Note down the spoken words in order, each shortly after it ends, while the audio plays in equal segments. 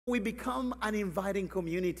We become an inviting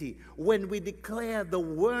community when we declare the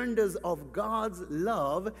wonders of God's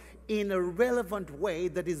love in a relevant way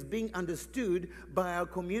that is being understood by our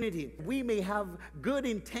community. We may have good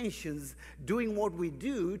intentions doing what we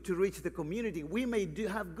do to reach the community. We may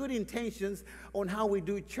have good intentions on how we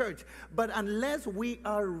do church, but unless we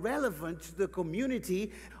are relevant to the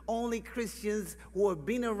community, only Christians who have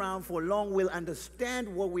been around for long will understand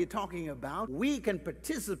what we're talking about. We can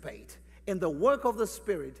participate in the work of the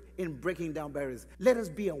Spirit in breaking down barriers. Let us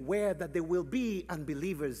be aware that there will be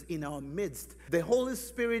unbelievers in our midst. The Holy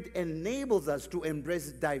Spirit enables us to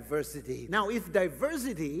embrace diversity. Now, if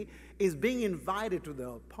diversity is being invited to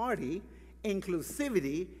the party,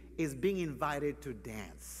 inclusivity is being invited to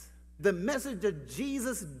dance. The message that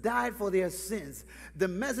Jesus died for their sins, the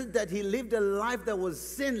message that he lived a life that was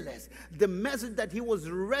sinless, the message that he was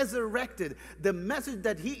resurrected, the message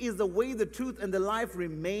that he is the way, the truth, and the life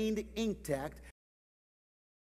remained intact